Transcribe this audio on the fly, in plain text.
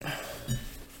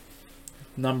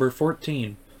Number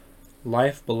 14.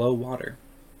 Life below water.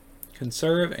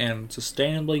 Conserve and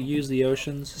sustainably use the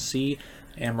oceans, sea,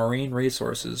 and marine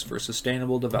resources for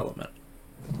sustainable development.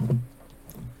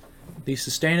 The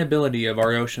sustainability of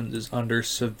our oceans is under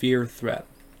severe threat,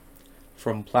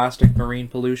 from plastic marine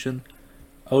pollution,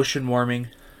 ocean warming,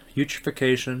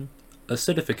 eutrophication,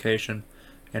 acidification,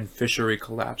 and fishery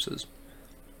collapses.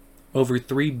 Over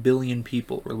 3 billion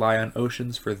people rely on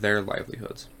oceans for their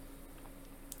livelihoods.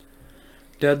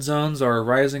 Dead zones are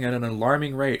rising at an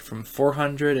alarming rate from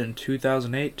 400 in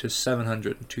 2008 to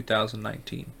 700 in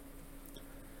 2019.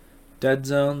 Dead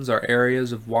zones are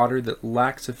areas of water that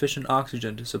lack sufficient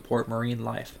oxygen to support marine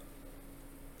life.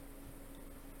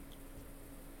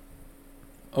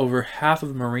 Over half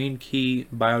of marine key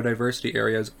biodiversity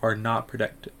areas are not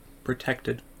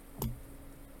protected.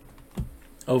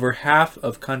 About half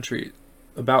of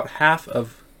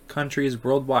countries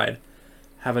worldwide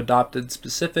have adopted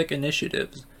specific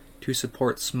initiatives to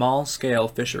support small-scale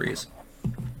fisheries.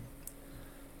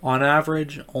 On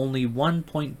average, only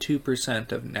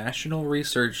 1.2% of national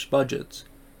research budgets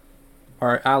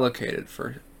are allocated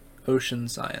for ocean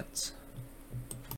science.